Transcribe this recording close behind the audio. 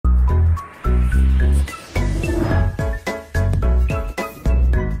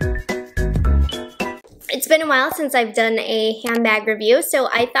been a while since I've done a handbag review, so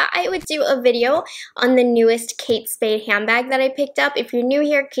I thought I would do a video on the newest Kate Spade handbag that I picked up. If you're new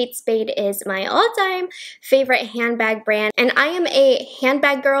here, Kate Spade is my all-time favorite handbag brand, and I am a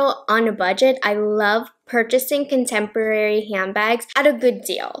handbag girl on a budget. I love purchasing contemporary handbags at a good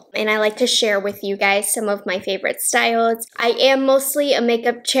deal, and I like to share with you guys some of my favorite styles. I am mostly a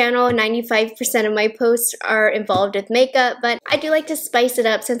makeup channel. 95% of my posts are involved with makeup, but I do like to spice it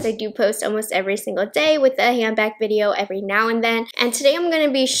up since I do post almost every single day with a handbag video every now and then. And today I'm going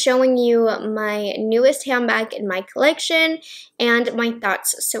to be showing you my newest handbag in my collection and my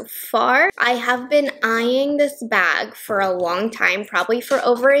thoughts so far. I have been eyeing this bag for a long time, probably for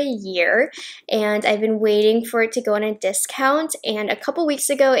over a year, and I've been waiting for it to go on a discount, and a couple weeks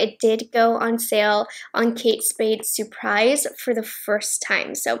ago it did go on sale on Kate Spade Surprise for the first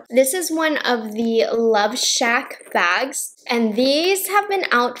time. So this is one of the Love Shack bags, and these have been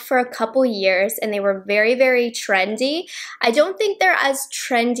out for a couple years and they were very, very trendy. I don't think they're as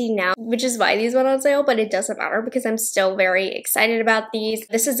trendy now, which is why these went on sale, but it doesn't matter because I'm still very excited about these.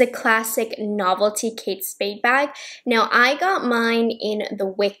 This is a classic novelty Kate Spade bag. Now I got mine in the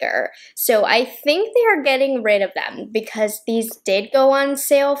wicker, so I think they are getting rid of them because these did go on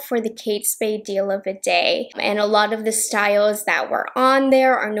sale for the Kate Spade deal of the day, and a lot of the styles that were on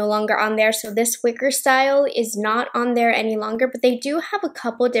there are no longer on there. So this wicker style is not on there any longer, but they do have a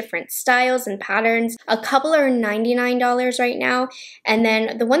couple different styles and patterns. A couple are $99 right now, and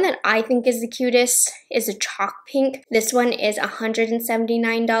then the one that I think is the cutest is a chalk pink. This one is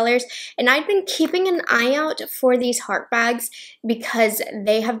 $179, and I've been keeping an eye out for these heart bags because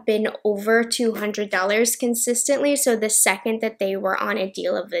they have been over $200 consistently. So the second that they were on a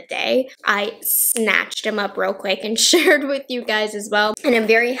deal of the day, I snatched them up real quick and shared with you guys as well. And I'm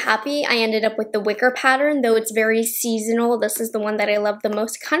very happy I ended up with the wicker pattern, though it's very seasonal. This is the one that I love the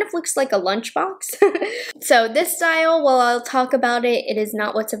most. It kind of looks like a lunchbox. So this style, while I'll talk about it, it is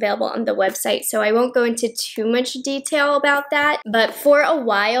not what's available on the website, so I won't go into too much detail about that. But for a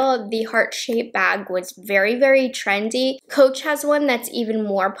while, the heart-shaped bag was very, very trendy. Coach has one that's even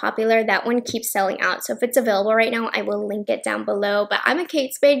more popular. That one keeps selling out, so if it's available right now, I will link it down below. But I'm a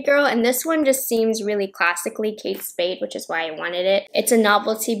Kate Spade girl, and this one just seems really classically Kate Spade, which is why I wanted it. It's a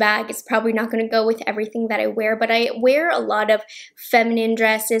novelty bag. It's probably not going to go with everything that I wear, but I wear a lot of feminine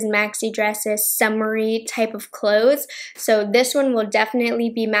dresses, maxi dresses, summery type of clothes, so this one will definitely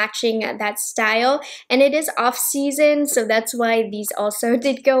be matching that style. And it is off season, so that's why these also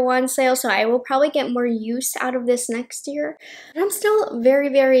did go on sale, so I will probably get more use out of this next year. And I'm still very,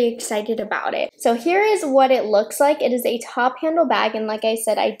 very excited about it. So here is what it looks like. It is a top handle bag, and like I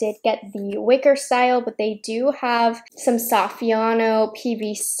said, I did get the wicker style, but they do have some Saffiano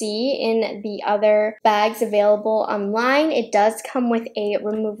PVC in the other bags available online. It does come with a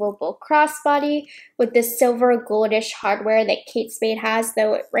removable crossbody with this silver goldish hardware that Kate Spade has,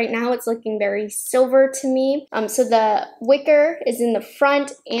 though right now it's looking very silver to me. So the wicker is in the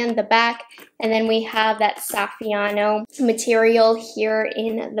front and the back, and then we have that Saffiano material here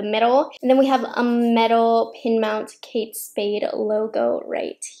in the middle, and then we have a metal pin mount Kate Spade logo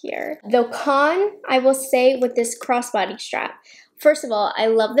right here. The con, I will say, with this crossbody strap, first of all, I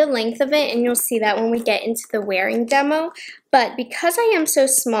love the length of it, and you'll see that when we get into the wearing demo. But because I am so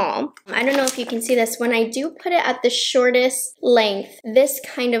small, I don't know if you can see this, when I do put it at the shortest length, this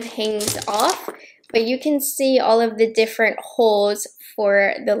kind of hangs off, but you can see all of the different holes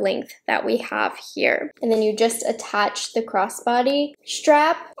for the length that we have here. And then you just attach the crossbody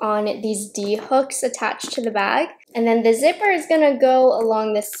strap on these D hooks attached to the bag. And then the zipper is gonna go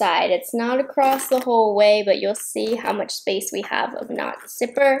along the side. It's not across the whole way, but you'll see how much space we have of not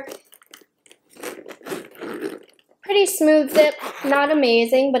zipper. Pretty smooth zip, not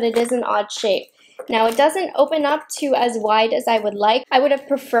amazing, but it is an odd shape. Now it doesn't open up to as wide as I would like. I would have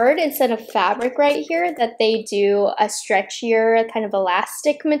preferred, instead of fabric right here, that they do a stretchier kind of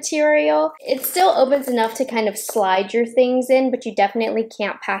elastic material. It still opens enough to kind of slide your things in, but you definitely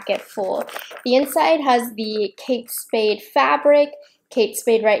can't pack it full. The inside has the Kate Spade fabric, Kate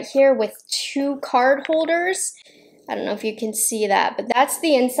Spade right here with 2 card holders. I don't know if you can see that, but that's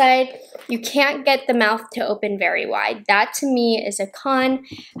the inside. You can't get the mouth to open very wide. That to me is a con.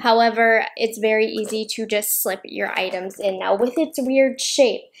 However, it's very easy to just slip your items in. Now with its weird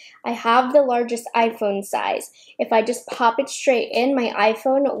shape, I have the largest iPhone size. If I just pop it straight in, my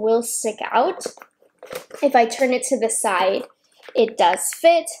iPhone will stick out. If I turn it to the side, it does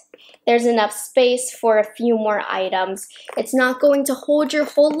fit. there's enough space for a few more items. It's not going to hold your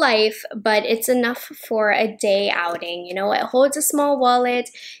whole life, but it's enough for a day outing. You know, it holds a small wallet.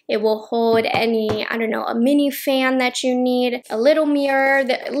 It will hold any, I don't know, a mini fan that you need, a little mirror,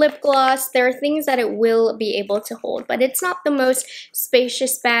 the lip gloss. There are things that it will be able to hold, but it's not the most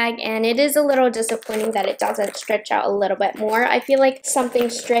spacious bag, and it is a little disappointing that it doesn't stretch out a little bit more. I feel like something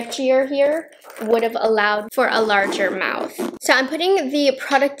stretchier here would have allowed for a larger mouth. So I'm putting the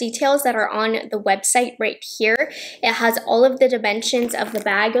product details that are on the website right here. It has all of the dimensions of the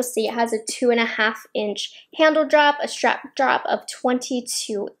bag. You'll see it has a 2.5-inch handle drop, a strap drop of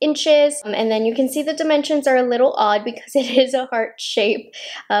 22 inches, and then you can see the dimensions are a little odd because it is a heart shape,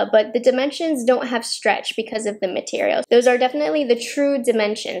 but the dimensions don't have stretch because of the material. Those are definitely the true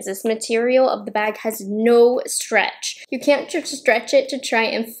dimensions. This material of the bag has no stretch. You can't just stretch it to try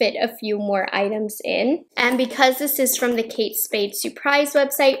and fit a few more items in. And because this is from the Kate Spade Surprise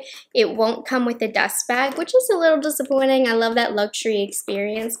website, it won't come with a dust bag, which is a little disappointing. I love that luxury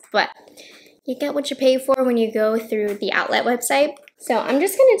experience, but you get what you pay for when you go through the outlet website. So I'm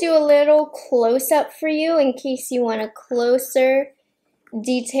just going to do a little close-up for you in case you want a closer,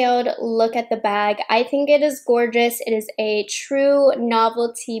 detailed look at the bag. I think it is gorgeous. It is a true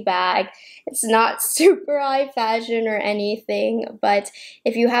novelty bag. It's not super high fashion or anything, but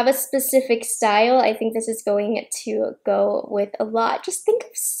if you have a specific style, I think this is going to go with a lot. Just think of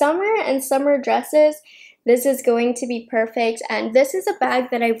summer and summer dresses. This is going to be perfect, and this is a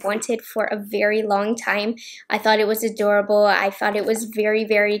bag that I've wanted for a very long time. I thought it was adorable. I thought it was very,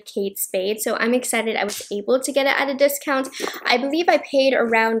 very Kate Spade, so I'm excited I was able to get it at a discount. I believe I paid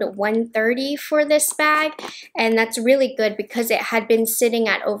around $130 for this bag, and that's really good because it had been sitting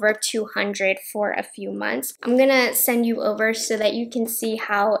at over $200 for a few months. I'm gonna send you over so that you can see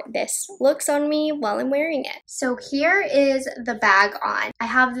how this looks on me while I'm wearing it. So here is the bag on. I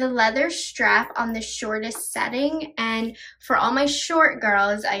have the leather strap on the shortest setting, and for all my short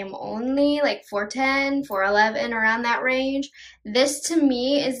girls, I am only like 4'10", 4'11", around that range. This to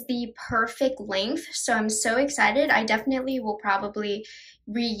me is the perfect length, so I'm so excited. I definitely will probably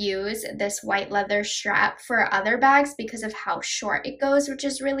reuse this white leather strap for other bags because of how short it goes, which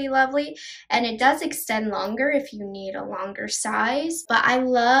is really lovely, and it does extend longer if you need a longer size. But I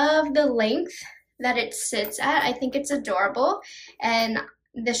love the length that it sits at. I think it's adorable, and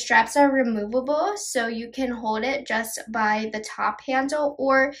the straps are removable, so you can hold it just by the top handle,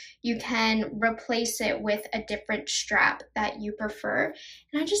 or you can replace it with a different strap that you prefer.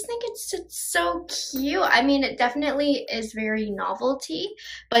 And I just think it's so cute. I mean, it definitely is very novelty,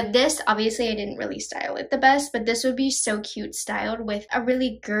 but this, obviously I didn't really style it the best, but this would be so cute styled with a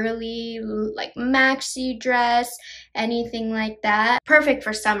really girly, like maxi dress, anything like that. Perfect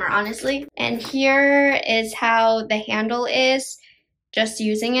for summer, honestly. And here is how the handle is. Just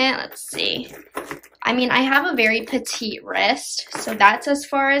using it, let's see. I mean, I have a very petite wrist, so that's as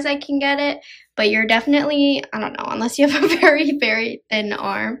far as I can get it, but you're definitely, I don't know, unless you have a very, very thin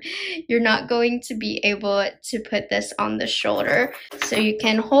arm, you're not going to be able to put this on the shoulder. So you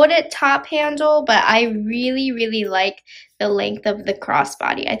can hold it top handle, but I really, really like the length of the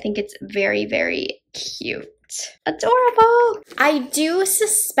crossbody. I think it's very, very cute. Adorable. I do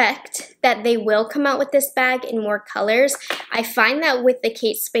suspect that they will come out with this bag in more colors. I find that with the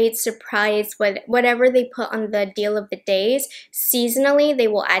Kate Spade Surprise, whatever they put on the deal of the days, seasonally they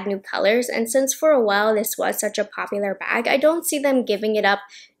will add new colors, and since for a while this was such a popular bag, I don't see them giving it up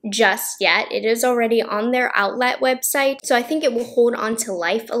just yet. It is already on their outlet website, so I think it will hold on to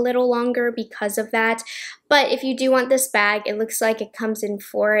life a little longer because of that. But if you do want this bag, it looks like it comes in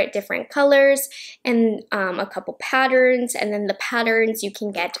 4 different colors and a couple patterns, and then the patterns you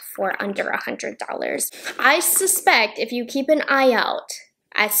can get for under $100. I suspect if you keep an eye out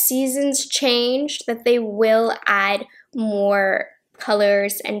as seasons change that they will add more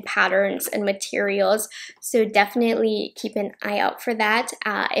colors and patterns and materials, so definitely keep an eye out for that.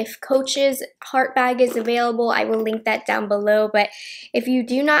 If Coach's heart bag is available, I will link that down below, but if you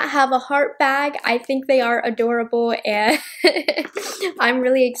do not have a heart bag, I think they are adorable, and I'm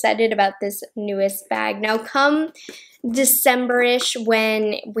really excited about this newest bag. Now come December-ish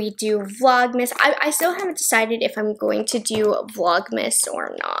when we do Vlogmas, I still haven't decided if I'm going to do Vlogmas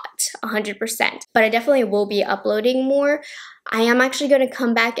or not 100%, but I definitely will be uploading more. I am actually going to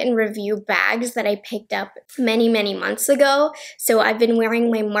come back and review bags that I picked up many, many months ago. So I've been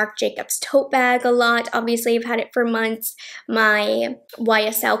wearing my Marc Jacobs tote bag a lot. Obviously, I've had it for months. My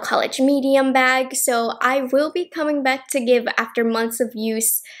YSL College Medium bag. So I will be coming back to give, after months of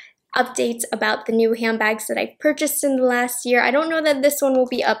use, updates about the new handbags that I've purchased in the last year. I don't know that this one will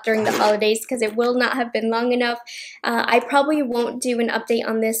be up during the holidays because it will not have been long enough. I probably won't do an update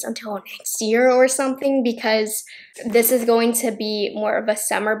on this until next year or something because this is going to be more of a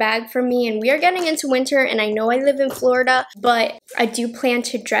summer bag for me, and we are getting into winter, and I know I live in Florida, but I do plan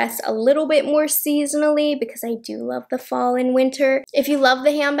to dress a little bit more seasonally because I do love the fall and winter. If you love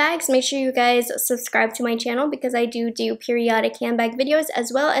the handbags, make sure you guys subscribe to my channel because I do periodic handbag videos,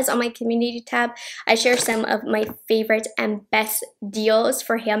 as well as on my community tab I share some of my favorite and best deals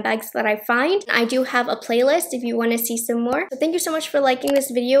for handbags that I find. I do have a playlist if you want to see some more. So thank you so much for liking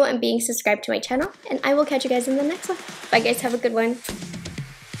this video and being subscribed to my channel, and I will catch you guys in the next one. Bye guys, have a good one.